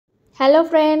Hello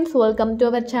friends, welcome to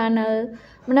our channel.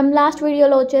 మనం last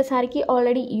వీడియోలో వచ్చేసరికి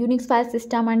ఆల్రెడీ యూనిక్స్ ఫైల్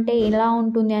సిస్టమ్ అంటే ఎలా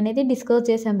ఉంటుంది అనేది డిస్కస్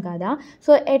చేసాం కదా.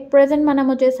 సో ఎట్ ప్రెజెంట్ మనం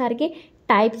వచ్చేసరికి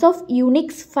టైప్స్ ఆఫ్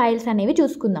యూనిక్స్ ఫైల్స్ అనేవి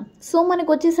చూసుకుందాం. సో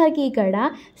మనకు వచ్చేసరికి ఇక్కడ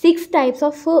 6 టైప్స్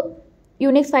ఆఫ్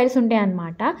యూనిక్స్ ఫైల్స్ ఉంటాయి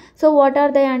అన్నమాట. సో వాట్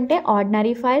ఆర్ దే అంటే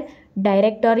ordinary file,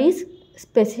 directories,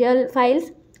 special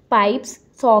files, pipes,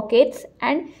 sockets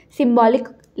and symbolic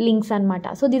links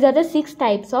అన్నమాట. So these are the 6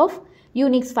 types of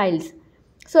Unix files.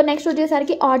 So next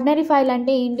వచ్చేసరికి ఆర్డినరీ ఫైల్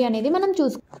అంటే ఏంటి అనేది మనం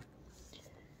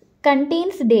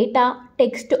contains data,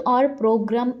 text are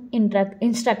programme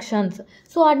instructions.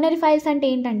 So ordinary files అంటే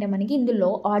ఏంటంటే మనకి ఇందులో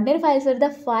ordinary files are the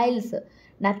files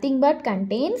nothing but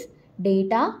contains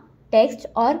data, text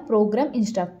are programme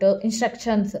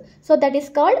instructions. So that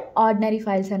is called ordinary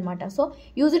files అనమాట. So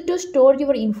use it to store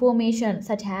your information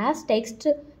such has text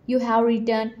you have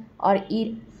return are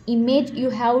image you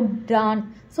have drawn.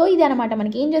 So ఇది అనమాట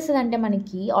మనకి ఏం చేస్తుంది అంటే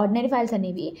మనకి ordinary files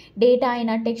అనేవి data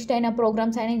అయినా, టెక్స్ట్ అయినా,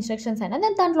 ప్రోగ్రామ్స్ అయినా, ఇన్స్ట్రక్షన్స్ అయినా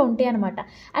దాంట్లో ఉంటాయి అనమాట.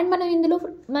 అండ్ మనం ఇందులో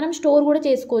స్టోర్ కూడా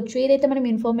చేసుకోవచ్చు. ఏదైతే మనం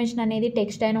ఇన్ఫర్మేషన్ అనేది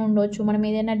టెక్స్ట్ అయినా ఉండొచ్చు, మనం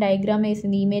ఏదైనా డయాగ్రామ్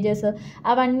వేసింది, ఇమేజెస్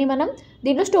అవన్నీ మనం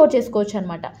దీంట్లో స్టోర్ చేసుకోవచ్చు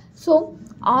అనమాట. So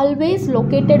always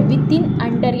located with in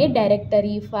under A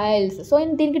directory files. So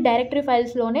దీనికి డైరెక్టరీ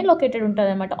ఫైల్స్లోనే లొకేటెడ్ ఉంటుంది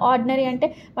అనమాట. ఆర్డినరీ అంటే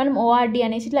మనం ఓఆర్డి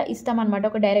అనేసి ఇట్లా ఇస్తామన్నమాట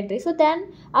ఒక డైరెక్టరీ. సో దాన్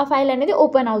ఆ ఫైల్ అనేది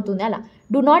ఓపెన్ అవుతుంది. అలా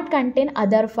do not contain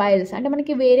other files అంటే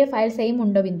మనకి వేరే ఫైల్స్ ఏమి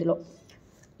ఉండవు ఇందులో.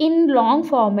 In long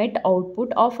format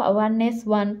output of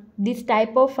 1s1 this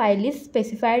type of file is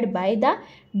specified by the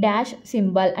dash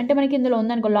symbol. అంటే మనకి ఇందులో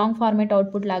ఉందనుకో లాంగ్ ఫార్మాట్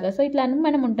అవుట్పుట్ లాగా. సో ఇట్లా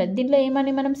మనం ఉంటుంది దీంట్లో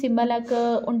ఏమని మనం సింబల్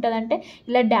ఉంటుందంటే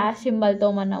ఇలా డాష్ సింబల్తో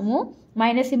మనము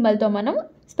మైనస్ సింబల్తో మనం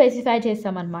స్పెసిఫై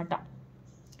చేస్తామన్నమాట.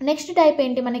 నెక్స్ట్ టైప్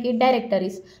ఏంటి మనకి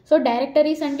డైరెక్టరీస్. సో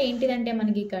డైరెక్టరీస్ అంటే ఏంటిదంటే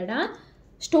మనకి ఇక్కడ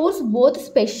stores both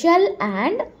special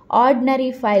and ordinary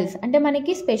files. అంటే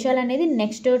మనకి స్పెషల్ అనేది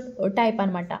నెక్స్ట్ టైప్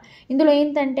అనమాట. ఇందులో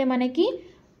ఏంటంటే మనకి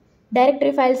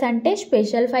డైరెక్టరీ ఫైల్స్ అంటే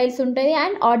స్పెషల్ ఫైల్స్ ఉంటాయి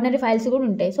అండ్ ఆర్డినరీ ఫైల్స్ కూడా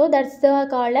ఉంటాయి. So that's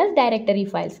called as directory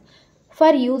files.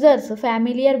 For users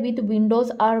familiar with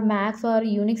Windows are max are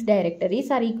Unix directories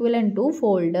are equivalent to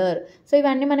folder. So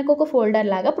ఇవన్నీ మనకు ఒక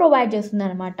ఫోల్డర్ లాగా ప్రొవైడ్ చేస్తుంది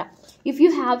అనమాట. If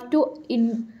you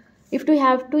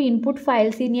have to input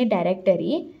files in a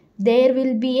directory there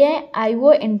will be A IO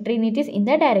ఎంట్రీనిటీస్ in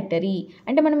the directory.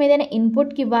 అంటే మనం ఏదైనా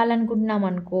ఇన్పుట్కి ఇవ్వాలనుకుంటున్నాం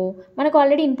అనుకో, మనకు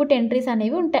ఆల్రెడీ ఇన్పుట్ ఎంట్రీస్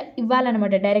అనేవి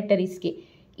ఇవ్వాలన్నమాట డైరెక్టరీస్కి.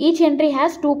 Each entry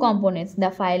has 2 components,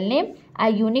 the file name, ఆ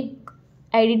unique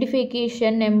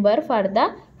identification number for the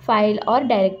file or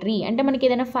directory. అంటే మనకి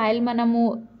ఏదైనా ఫైల్ మనము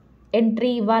ఎంట్రీ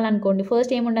ఇవ్వాలనుకోండి,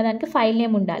 ఫస్ట్ ఏముండాలి దానికి ఫైల్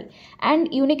నేమ్ ఉండాలి and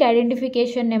unique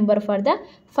identification number for the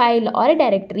file or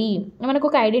directory. మనకు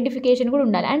ఒక ఐడెంటిఫికేషన్ కూడా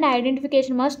ఉండాలి and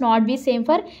identification must not be same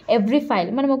for every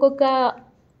file. మనం ఒక్కొక్క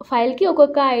ఫైల్కి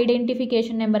ఒక్కొక్క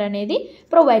ఐడెంటిఫికేషన్ నెంబర్ అనేది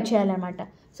ప్రొవైడ్ చేయాలన్నమాట.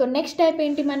 సో నెక్స్ట్ టైప్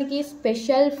ఏంటి మనకి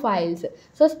special files.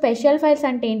 So special files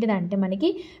అంటే ఏంటిదంటే మనకి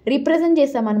రిప్రజెంట్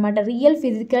చేస్తామన్నమాట రియల్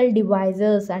ఫిజికల్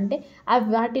డివైజెస్. అంటే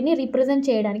వాటిని రిప్రజెంట్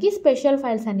చేయడానికి స్పెషల్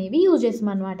ఫైల్స్ అనేవి యూజ్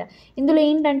చేస్తామన్నమాట. ఇందులో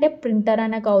ఏంటంటే ప్రింటర్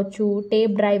అన్న కావచ్చు,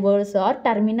 tape drivers are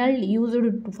terminal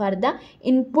used for the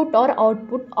input are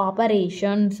output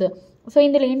operations. So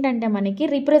ఇందులో ఏంటంటే మనకి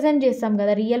రిప్రజెంట్ చేస్తాం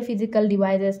కదా రియల్ ఫిజికల్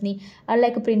డివైజెస్ని,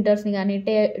 లైక్ ప్రింటర్స్ని కానీ,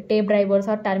 టేప్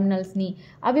డ్రైవర్స్ ఆర్ టర్మినల్స్ని.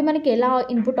 అవి మనకి ఎలా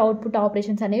ఇన్పుట్ అవుట్పుట్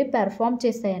ఆపరేషన్స్ అనేవి పెర్ఫామ్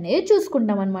చేస్తాయి అనేది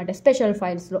చూసుకుంటాం అనమాట special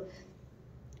ఫైల్స్లో.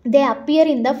 They appear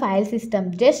in the file system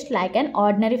just like an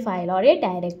ordinary file or A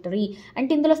directory.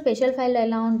 అంటే ఇందులో స్పెషల్ ఫైల్లో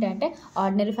ఎలా ఉంటాయంటే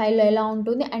ఆర్డినరీ ఫైల్లో ఎలా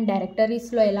ఉంటుంది అండ్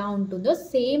డైరెక్టరీస్లో ఎలా ఉంటుందో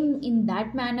same in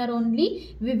that manner only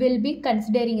we will be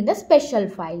considering in the special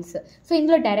files. So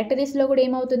ఇందులో డైరెక్టరీస్లో కూడా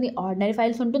ఏమవుతుంది ఆర్డినరీ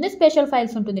ఫైల్స్ ఉంటుంది, స్పెషల్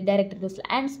ఫైల్స్ ఉంటుంది డైరెక్టరీస్లో.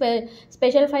 అండ్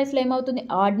స్పెషల్ ఫైల్స్లో ఏమవుతుంది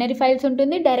ఆర్డినరీ ఫైల్స్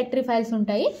ఉంటుంది, డైరెక్టరీ ఫైల్స్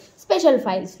ఉంటాయి special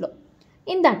ఫైల్స్లో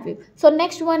in that way. So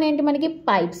next one ఏంటి మనకి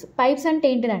పైప్స్. పైప్స్ అంటే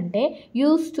ఏంటిదంటే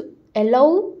use to allow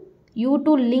you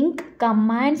to link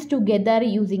commands together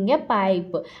using a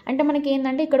pipe. అంటే మనకి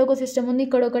ఏంటంటే ఇక్కడ ఒక సిస్టమ్ ఉంది,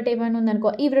 ఇక్కడ ఒకటి ఏమైనా ఉందనుకో,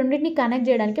 ఇవి రెండింటిని కనెక్ట్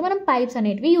చేయడానికి మనం పైప్స్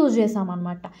అనేటివి యూజ్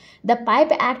చేస్తామన్నమాట. The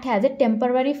pipe act has a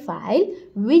temporary file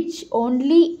which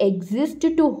only exist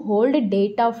to hold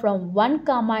data from one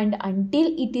command until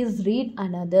it is read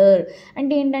another.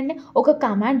 అంటే ఏంటంటే ఒక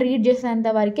కమాండ్ రీడ్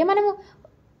చేసేంత వరకే మనము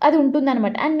అది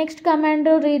ఉంటుందన్నమాట. అండ్ నెక్స్ట్ కమాండ్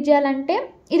రీడ్ చేయాలంటే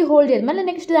ఇది హోల్డ్ చేయాలి, మళ్ళీ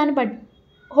నెక్స్ట్ దాన్ని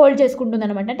హోల్డ్ చేసుకుంటుంది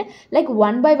అనమాట. అంటే లైక్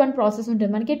 1 by 1 ప్రాసెస్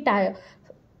ఉంటుంది మనకి.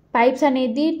 పైప్స్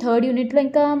అనేది 3rd యూనిట్లో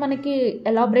ఇంకా మనకి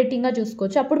ఎలాబరేటింగ్గా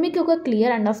చూసుకోవచ్చు. అప్పుడు మీకు ఒక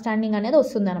క్లియర్ అండర్స్టాండింగ్ అనేది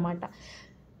వస్తుంది అనమాట.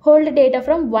 Hold data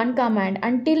from one command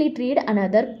until it read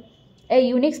another A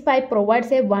Unix pipe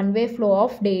provides A one way flow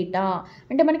of data.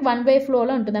 అంటే మనకి వన్ వే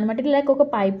ఫ్లోలో ఉంటుంది అనమాట. ఇట్లా లైక్ ఒక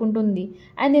పైప్ ఉంటుంది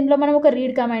అండ్ దీంట్లో మనం ఒక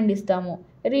రీడ్ కమాండ్ ఇస్తాము.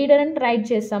 రీడర్ అని రైట్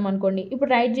చేస్తాం అనుకోండి. ఇప్పుడు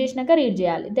రైట్ చేసినాక రీడ్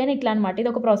చేయాలి. దెన్ ఇట్లా అనమాట. ఇది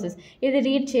ఒక ప్రాసెస్. ఇది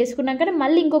రీడ్ చేసుకున్నాకనే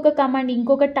మళ్ళీ ఇంకొక కమాండ్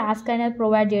ఇంకొక టాస్క్ అనేది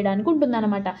ప్రొవైడ్ చేయడానికి ఉంటుంది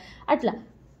అనమాట. అట్లా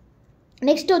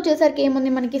నెక్స్ట్ వచ్చేసరికి ఏముంది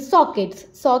మనకి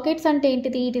సాకెట్స్ అంటే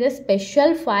ఏంటిది? It is a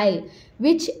special file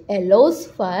which allows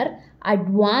for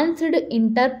advanced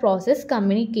inter process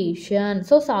communication.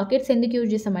 So sockets ఎందుకు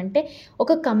యూజ్ చేస్తామంటే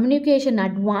ఒక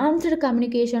అడ్వాన్స్డ్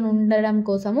కమ్యూనికేషన్ ఉండడం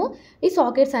కోసము ఈ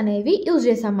సాకెట్స్ అనేవి యూజ్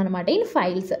చేస్తాం అనమాట in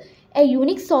files. A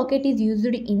Unix socket is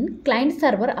used in client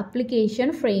server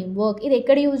application framework. ఇది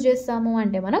ఎక్కడ యూజ్ చేస్తాము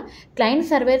అంటే మనం క్లయింట్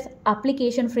సర్వర్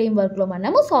అప్లికేషన్ ఫ్రేమ్వర్క్లో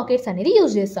మనము సాకెట్స్ అనేది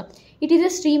యూజ్ చేస్తాం. It is a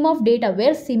stream of data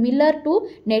wear similar to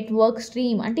network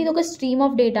stream. అంటే ఇది ఒక స్ట్రీమ్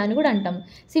ఆఫ్ డేటా అని కూడా అంటాం.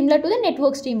 Similar to the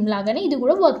network stream లాగానే ఇది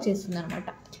కూడా వర్క్ చేస్తుంది అనమాట.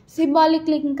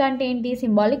 సింబాలిక్ లింక్ అంటే ఏంటి?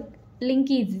 Symbolic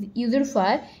link is used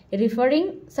for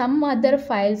referring some other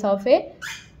files of A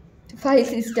file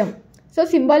system. So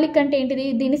symbolic అంటే ఏంటిది?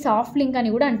 దీన్ని సాఫ్ట్ లింక్ అని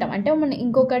కూడా అంటాం. అంటే మనం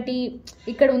ఇంకొకటి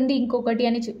ఇక్కడ ఉంది ఇంకొకటి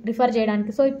అని రిఫర్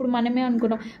చేయడానికి. సో ఇప్పుడు మనమే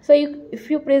అనుకున్నాం, so if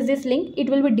you press this link it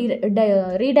will be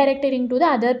redirected to the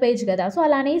other page కదా. సో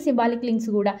అలానే సింబాలిక్ లింక్స్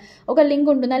కూడా ఒక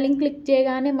లింక్ ఉంటుంది. ఆ లింక్ క్లిక్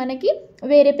చేయగానే మనకి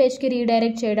వేరే పేజ్కి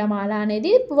రీడైరెక్ట్ చేయడం అలా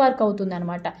అనేది వర్క్ అవుతుంది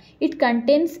అనమాట. It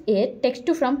contains A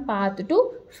text from path to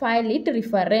file it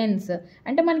reference.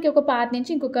 అంటే మనకి ఒక పాత్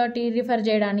నుంచి ఇంకొకటి రిఫర్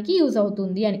చేయడానికి యూజ్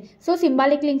అవుతుంది అని. So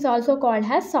symbolic links also called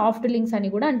has soft links అని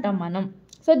కూడా అంటాం మనం.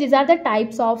 So these are the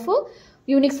types of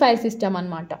Unix file system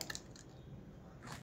అనమాట.